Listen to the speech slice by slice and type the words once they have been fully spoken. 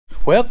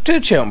Welcome to the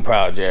Chilton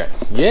Project.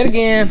 Yet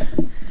again,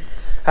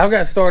 I've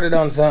got started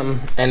on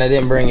something and I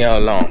didn't bring y'all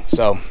along.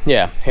 So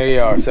yeah, here you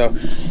are. So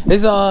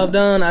this is all I've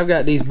done. I've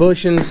got these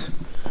bushings.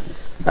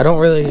 I don't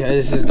really,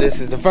 this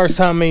is the first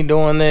time me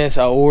doing this.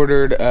 I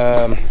ordered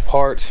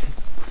parts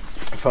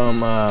from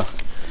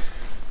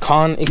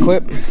Con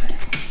Equip.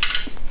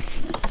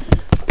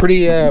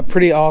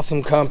 Pretty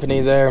awesome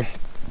company there.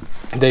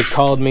 They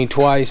called me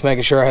twice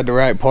making sure I had the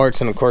right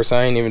parts, and of course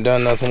I ain't even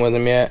done nothing with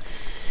them yet.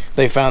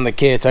 They found the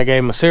kits. I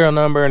gave them a serial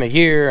number and a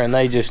year, and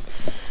they just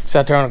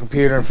sat there on a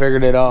computer and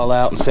figured it all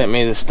out and sent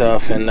me the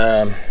stuff. And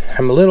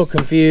I'm a little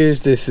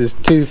confused. This is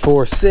 2,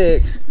 4,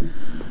 6,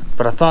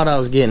 but I thought I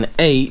was getting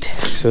 8.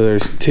 So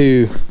there's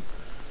 2,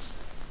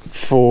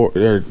 4,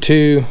 or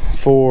 2,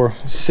 4,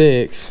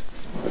 6,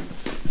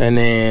 and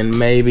then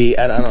maybe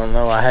I don't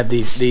know. I had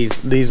these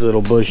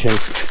little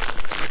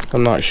bushings.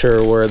 I'm not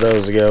sure where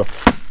those go.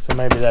 So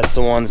maybe that's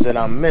the ones that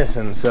I'm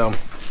missing. So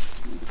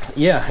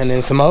yeah, and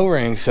then some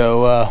O-rings.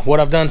 So what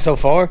I've done so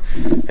far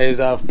is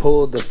I've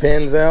pulled the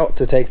pins out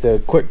to take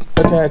the quick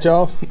attach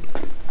off,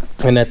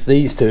 and that's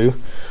these 2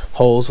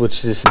 holes,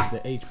 which is the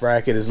H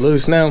bracket is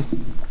loose now.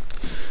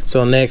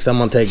 So next I'm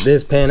gonna take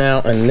this pin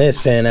out and this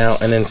pin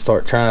out, and then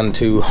start trying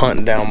to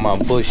hunt down my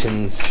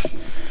bushings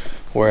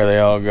where they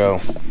all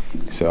go.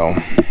 So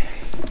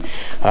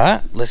all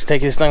right, let's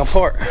take this thing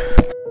apart.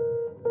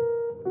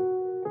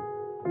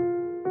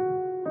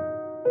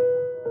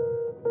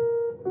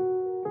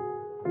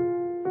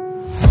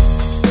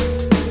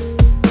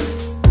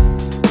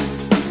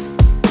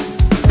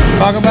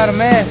 Talk about a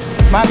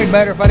mess. Might be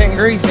better if I didn't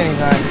grease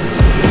anything.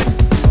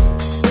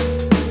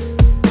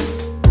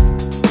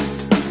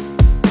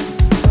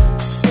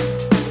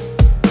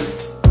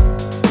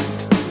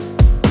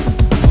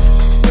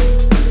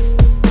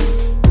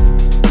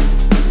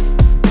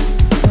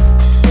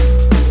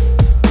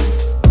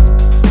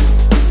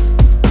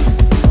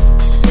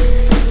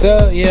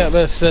 So yeah,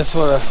 that's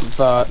what I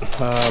thought.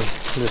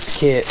 This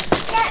kit.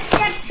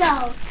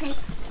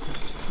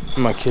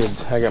 My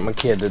kids. I got my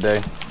kid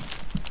today.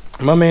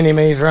 My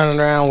mini-me's running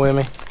around with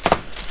me,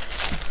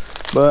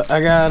 but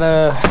I got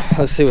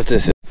let's see what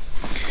this is.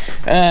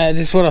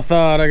 Just what I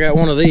thought. I got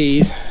one of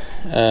these,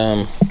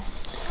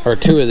 or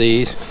 2 of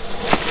these.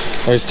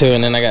 There's 2,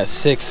 and then I got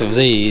 6 of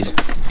these.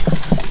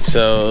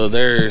 So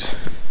there's,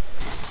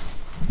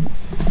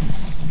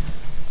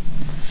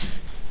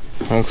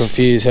 I'm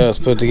confused how it's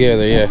put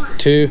together. Yeah,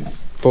 2,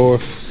 4.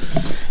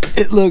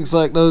 It looks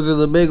like those are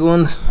the big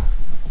ones,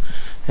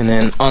 and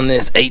then on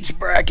this H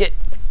bracket,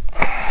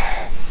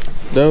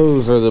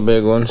 those are the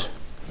big ones.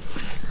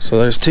 So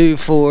there's 2,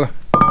 4.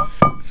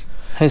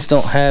 This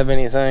don't have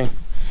anything.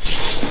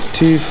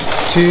 2,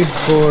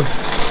 4,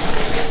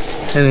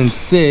 and then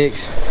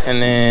 6,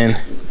 and then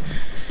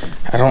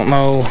I don't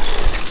know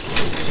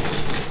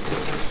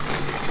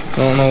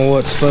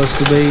what's supposed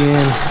to be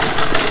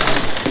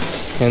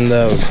in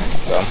those.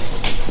 So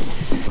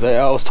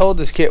I was told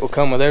this kit will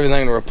come with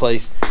everything to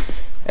replace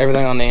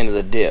everything on the end of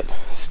the dip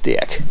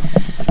stick,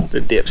 the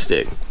dip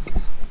stick.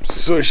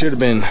 So it should have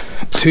been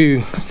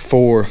 2,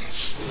 4,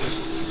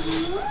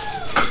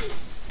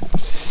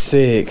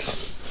 6,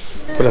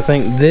 but I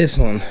think this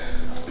one,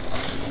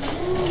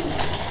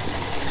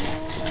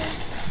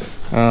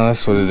 oh,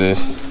 that's what it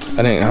is.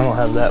 I don't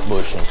have that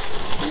bushing.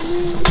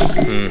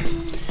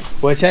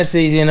 Which that's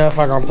easy enough.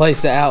 I can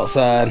replace the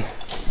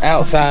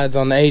outsides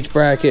on the H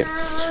bracket.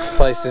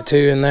 Place the 2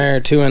 in there,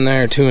 2 in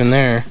there, 2 in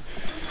there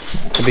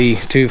to be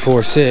 2,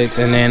 4, 6,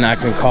 and then I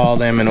can call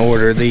them and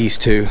order these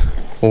 2.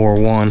 Or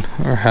 1,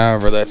 or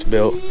however that's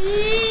built.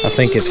 I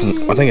think it's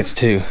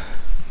 2,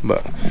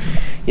 but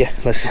yeah,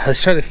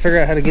 let's try to figure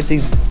out how to get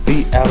these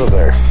beat out of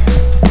there.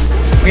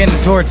 We're getting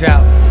the torch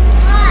out.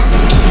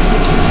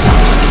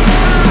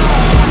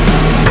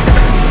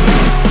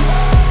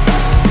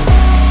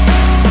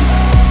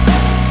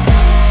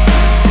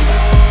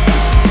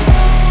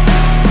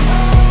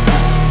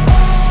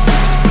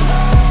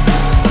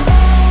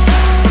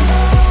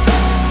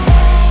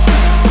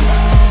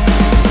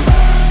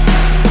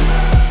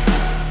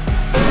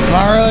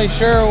 Not really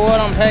sure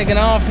what I'm taking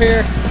off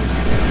here,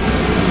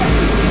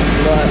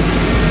 but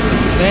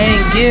they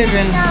ain't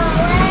giving,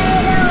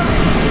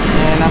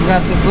 and I've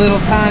got this little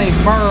tiny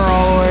burr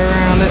all the way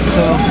around it,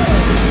 so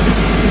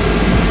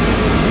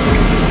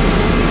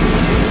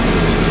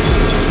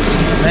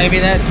maybe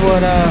that's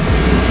what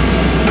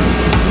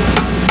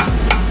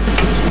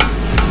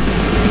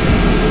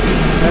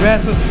maybe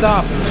that's what's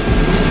stopping it.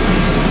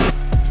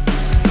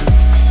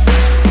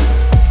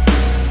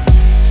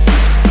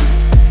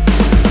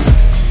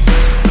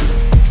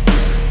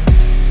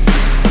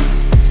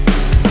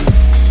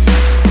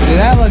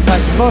 That looks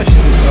like the bush.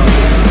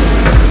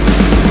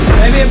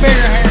 Maybe a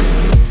bigger hair.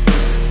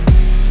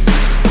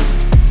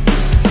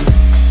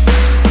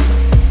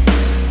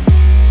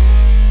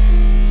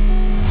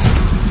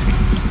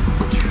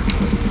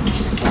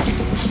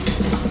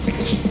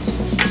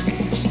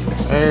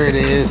 There it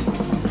is.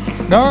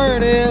 There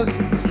it is.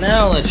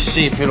 Now let's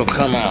see if it'll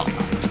come out.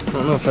 I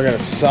don't know if I got a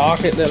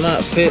socket that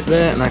might fit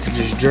that and I could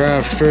just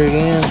drive straight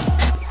in.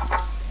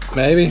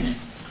 Maybe.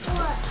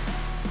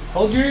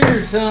 Hold your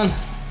ears, son.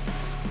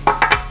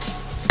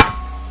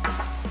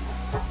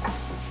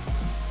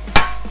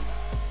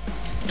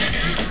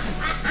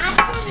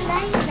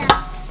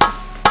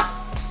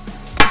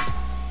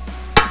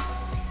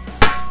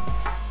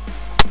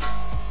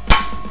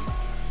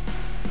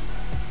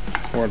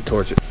 I want to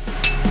torch it.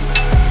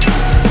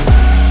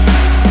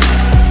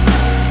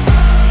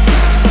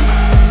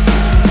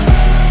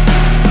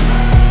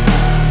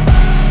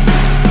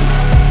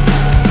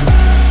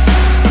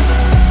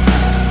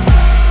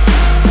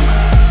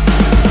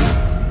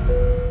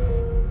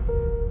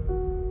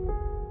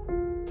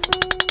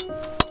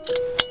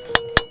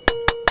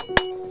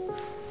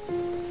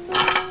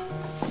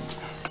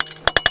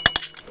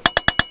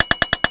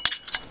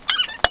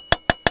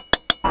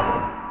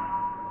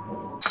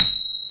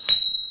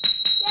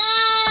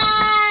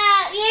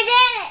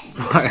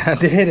 I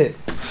did it.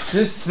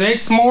 Just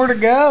 6 more to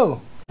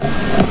go.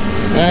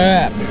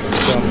 Alright.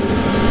 So.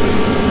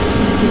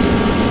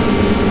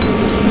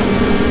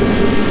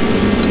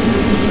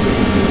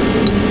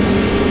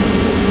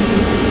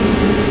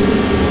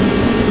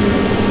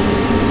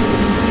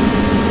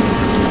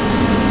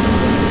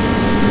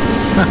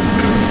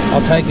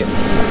 I'll take it.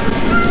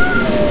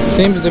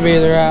 Seems to be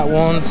the right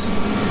ones.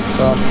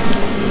 So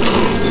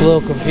a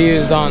little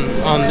confused on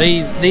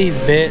these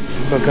bits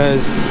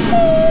because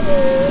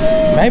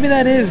maybe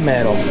that is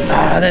metal.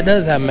 Ah, that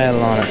does have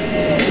metal on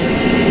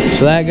it.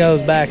 So that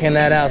goes back in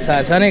that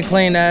outside. So I need to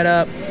clean that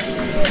up,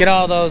 get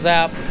all those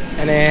out,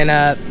 and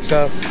then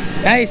so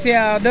now you see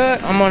how I'll do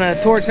it. I'm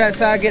gonna torch that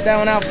side, get that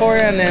one out for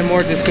you, and then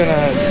we're just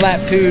gonna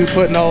slap 2,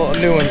 putting all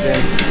new ones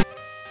in.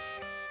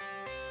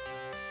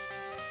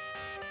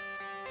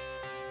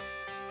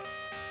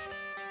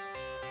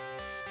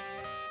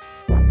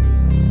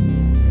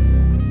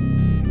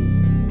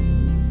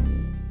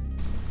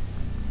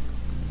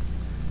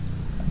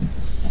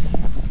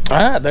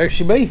 Alright, there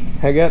she be.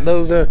 I got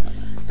those 2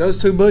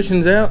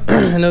 bushings out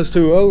and those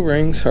 2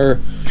 O-rings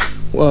or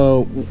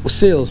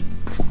seals.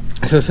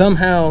 So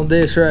somehow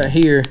this right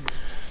here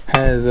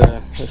has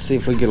let's see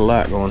if we get a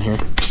light going here.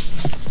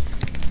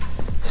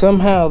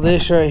 Somehow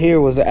this right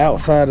here was the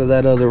outside of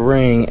that other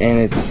ring, and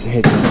it's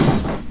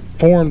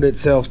formed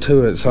itself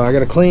to it. So I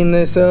gotta clean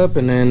this up,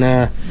 and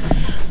then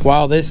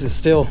while this is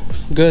still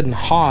good and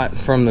hot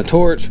from the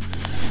torch,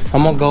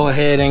 I'm gonna go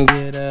ahead and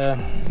get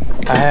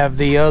I have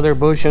the other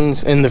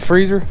bushings in the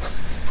freezer,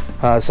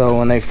 so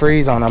when they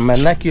freeze on a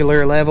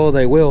molecular level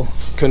they will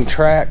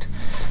contract,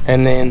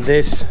 and then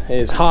this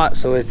is hot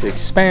so it's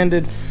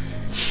expanded,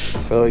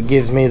 so it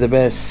gives me the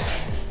best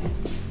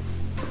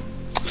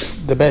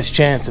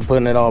chance of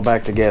putting it all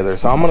back together.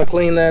 So I'm gonna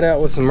clean that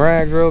out with some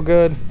rags real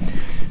good,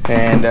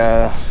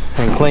 and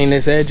clean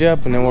this edge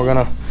up, and then we're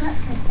gonna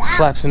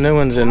slap some new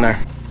ones in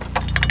there.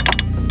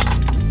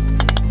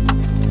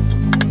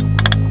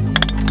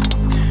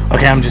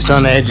 Okay, I'm just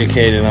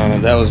uneducated on it.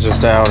 That was just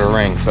the outer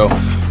ring, so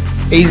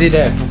easy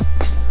there.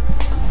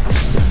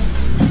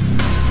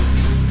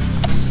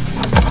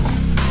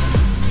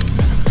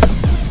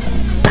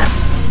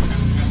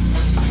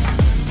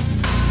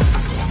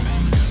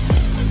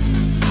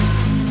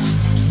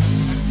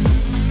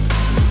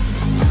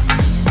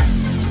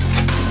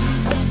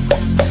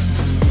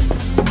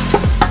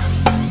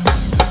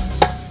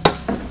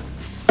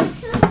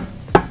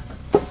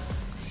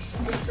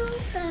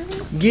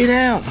 Get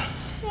out.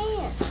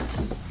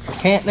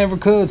 Can't, never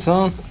could,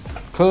 son.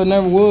 Could,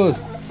 never would.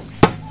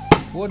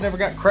 Would never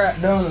got crap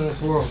done in this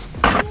world.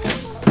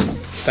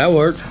 That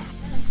worked.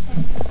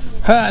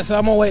 Alright, so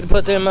I'm gonna wait to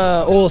put them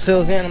oil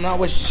seals in. I'm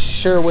not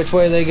sure which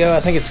way they go. I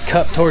think it's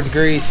cupped towards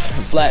grease,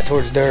 flat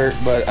towards dirt,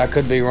 but I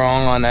could be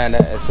wrong on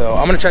that. So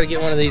I'm gonna try to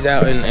get one of these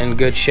out in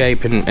good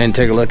shape and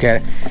take a look at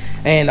it.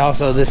 And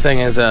also, this thing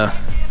is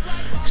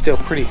still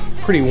pretty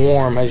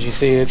warm. As you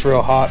see, it's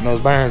real hot, and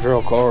those bearings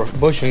real cold,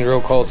 bushings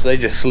real cold, so they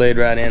just slid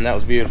right in. That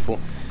was beautiful.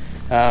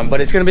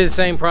 But it's going to be the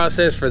same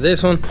process for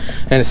this one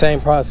and the same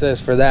process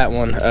for that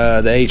one,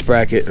 the H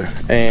bracket.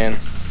 And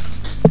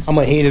I'm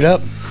going to heat it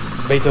up,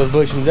 beat those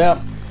bushings out,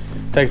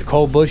 take the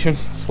cold bushings,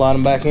 slide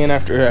them back in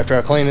after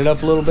I clean it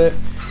up a little bit,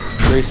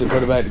 grease it,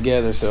 put it back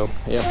together. So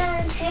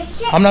yeah,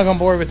 I'm not going to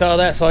bore you with all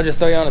that, so I'll just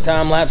throw you on a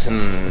time lapse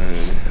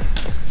and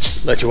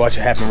let you watch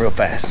it happen real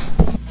fast.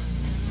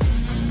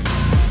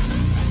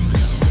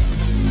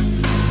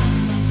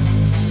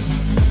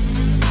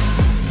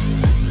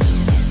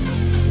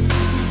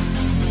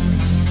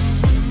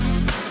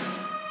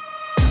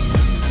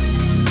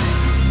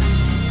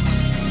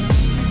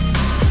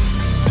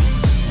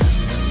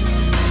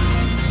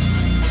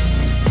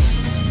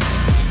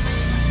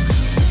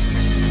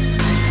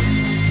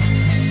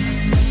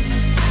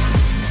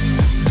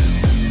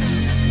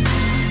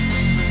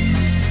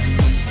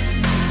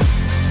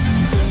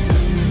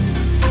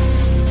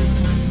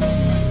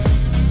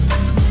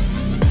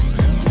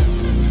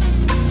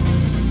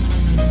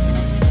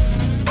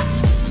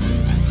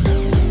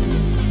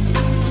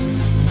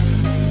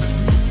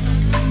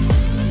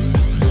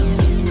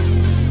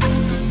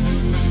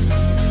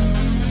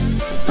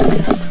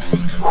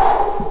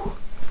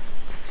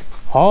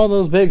 All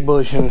those big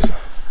bushings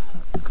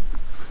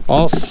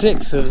all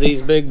 6 of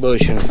these big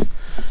bushings.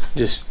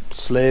 Just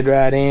slid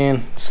right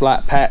in,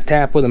 slight pat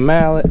tap with a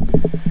mallet,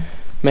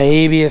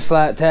 maybe a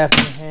slight tap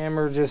with a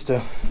hammer just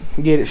to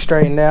get it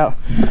straightened out.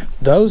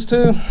 Those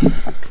 2,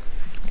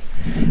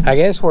 I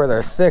guess where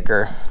they're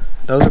thicker,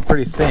 those are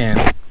pretty thin.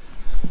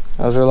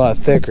 Those are a lot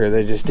thicker,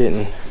 they just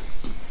didn't.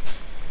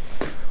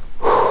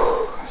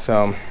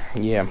 So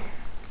yeah,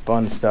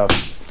 fun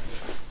stuff.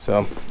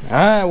 So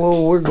alright,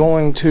 well, we're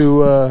going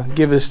to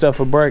give this stuff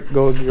a break,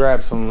 go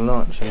grab some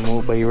lunch, and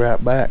we'll be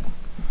right back.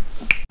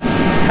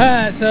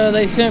 Alright, so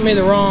they sent me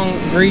the wrong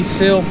grease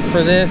seal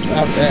for this.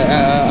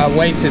 I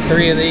wasted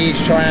 3 of these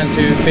trying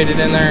to fit it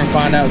in there and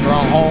find out it was the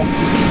wrong hole.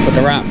 But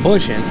the right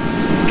bushing.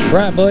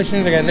 Right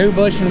bushings, I got new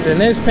bushings in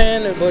this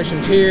pen, new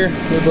bushings here,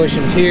 new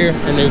bushings here,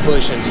 and new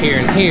bushings here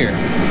and here.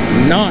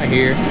 Not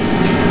here.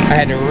 I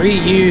had to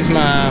reuse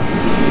my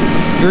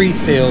grease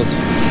seals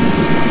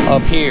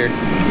up here.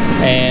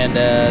 And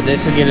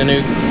this will get a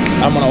new,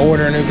 I'm gonna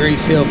order a new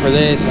grease seal for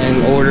this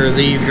and order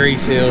these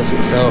grease seals.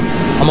 So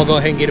I'm gonna go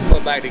ahead and get it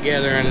put back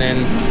together, and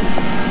then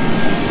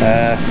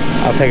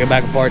I'll take it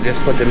back apart, just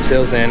put them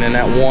seals in, and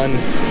that one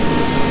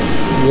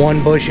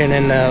bushing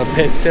in the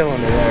pit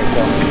cylinder there.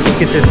 So let's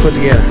get this put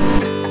together.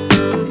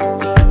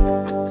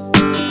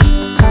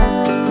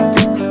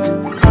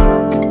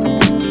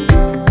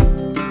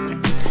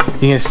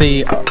 You can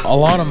see a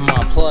lot of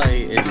my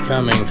play is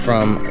coming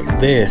from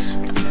this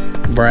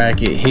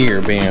bracket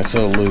here being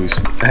so loose.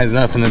 It has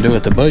nothing to do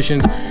with the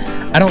bushings.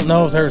 I don't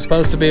know if there was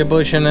supposed to be a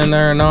bushing in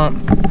there or not,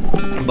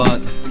 but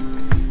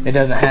it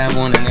doesn't have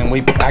one. And then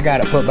I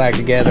got it put back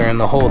together, and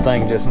the whole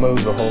thing just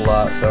moved a whole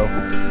lot. So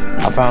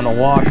I found a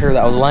washer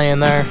that was laying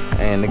there,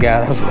 and the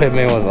guy that was with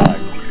me was like,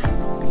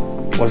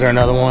 was there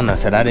another one? I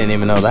said, I didn't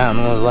even know that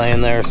one was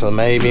laying there, so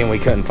maybe, and we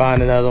couldn't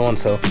find another one.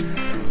 So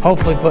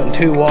hopefully putting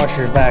 2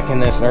 washers back in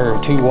this, or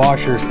 2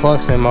 washers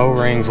plus them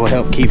O-rings, will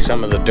help keep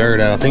some of the dirt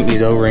out. I think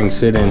these O-rings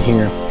sit in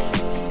here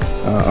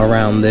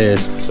around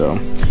this. So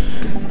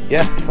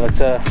yeah,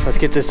 let's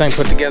get this thing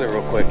put together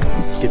real quick,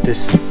 get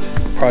this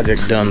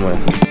project done with.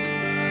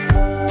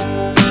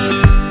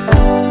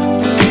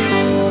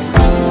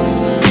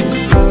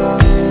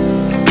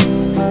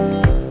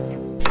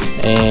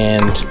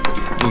 And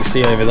you can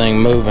see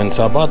everything moving.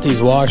 So I bought these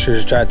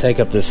washers to try to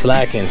take up the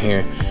slack in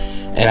here,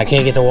 and I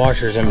can't get the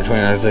washers in between.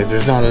 I was like,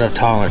 there's not enough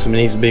tolerance. It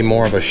needs to be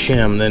more of a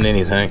shim than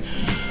anything.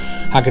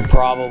 I could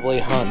probably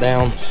hunt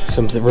down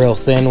some real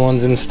thin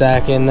ones and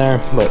stack in there,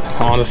 but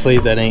honestly,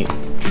 that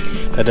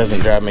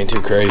doesn't drive me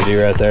too crazy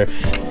right there.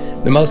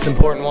 The most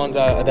important ones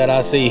that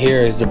I see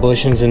here is the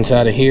bushings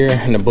inside of here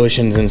and the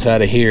bushings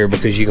inside of here,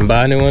 because you can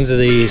buy new ones of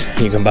these,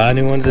 you can buy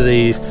new ones of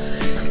these,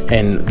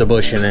 and the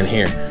bushing in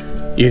here.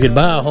 You could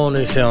buy a whole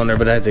new cylinder,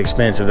 but that's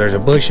expensive. There's a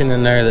bushing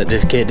in there that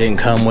this kit didn't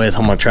come with.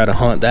 I'm gonna try to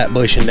hunt that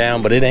bushing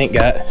down, but it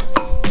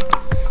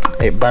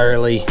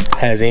barely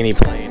has any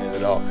play in it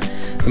at all.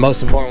 The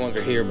most important ones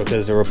are here,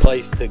 because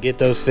to get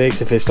those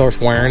fixed, if it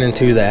starts wearing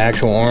into the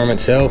actual arm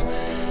itself,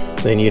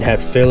 then you'd have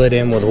to fill it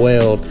in with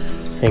weld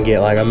and get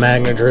like a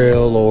magnet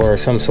drill or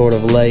some sort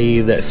of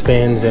lathe that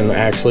spins and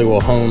actually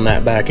will hone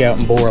that back out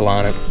and bore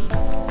line it.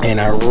 And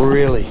I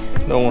really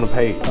don't want to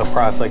pay a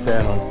price like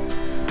that on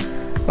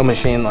a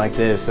machine like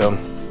this. So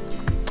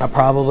I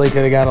probably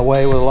could have got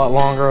away with a lot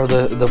longer of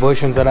the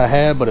bushings that I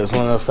had, but it's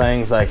one of those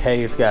things like,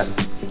 hey, I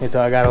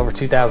got over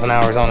 2,000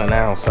 hours on it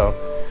now, so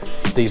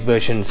these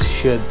bushings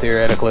should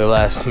theoretically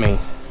last me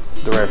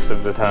the rest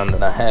of the time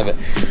that I have it.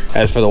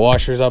 As for the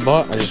washers I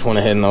bought, I just went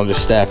ahead and I'll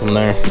just stack them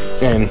there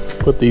and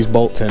put these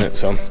bolts in it.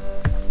 So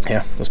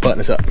yeah, let's button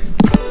this up.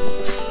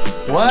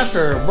 Well,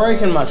 after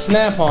breaking my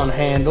snap-on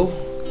handle,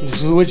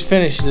 which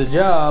finished the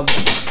job,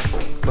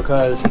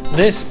 because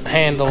this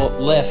handle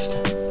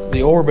left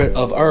the orbit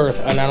of Earth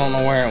and I don't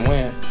know where it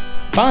went.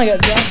 Finally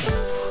got jumping.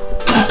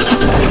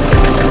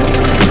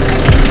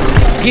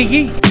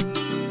 Yee.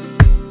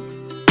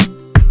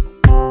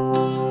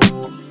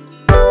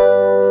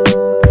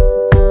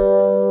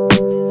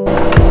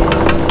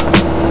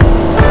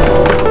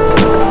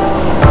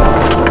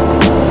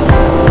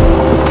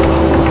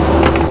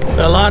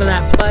 So a lot of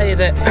that play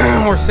that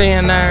we're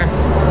seeing there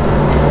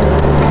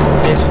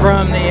is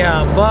from the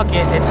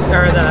bucket,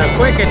 or the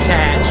quick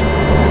attach.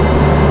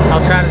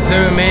 I'll try to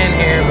zoom in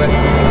here, but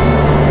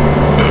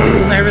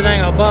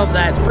everything above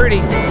that's pretty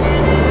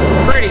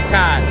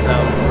tight. So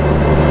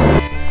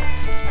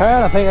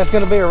alright, I think that's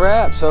gonna be a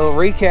wrap. So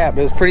recap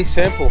is pretty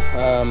simple.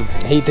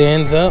 Heat the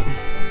ends up,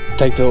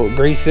 take the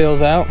grease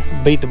seals out,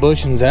 beat the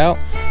bushings out,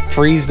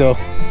 freeze the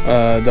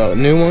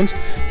new ones,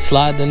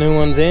 slide the new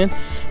ones in,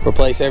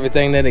 replace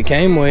everything that it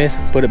came with,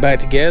 put it back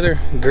together,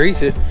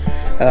 grease it.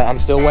 I'm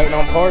still waiting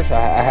on parts. I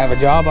have a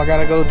job I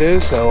gotta go do,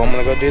 so I'm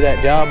gonna go do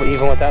that job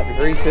even without the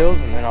grease seals,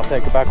 and then I'll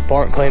take it back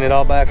apart and clean it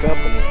all back up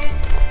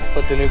and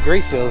put the new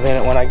grease seals in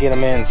it when I get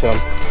them in. So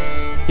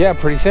yeah,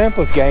 pretty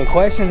simple. If you got any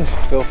questions,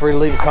 feel free to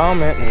leave a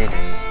comment, and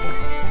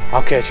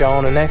I'll catch y'all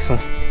on the next one.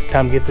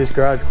 Time to get this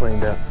garage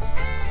cleaned up.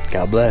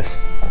 God bless.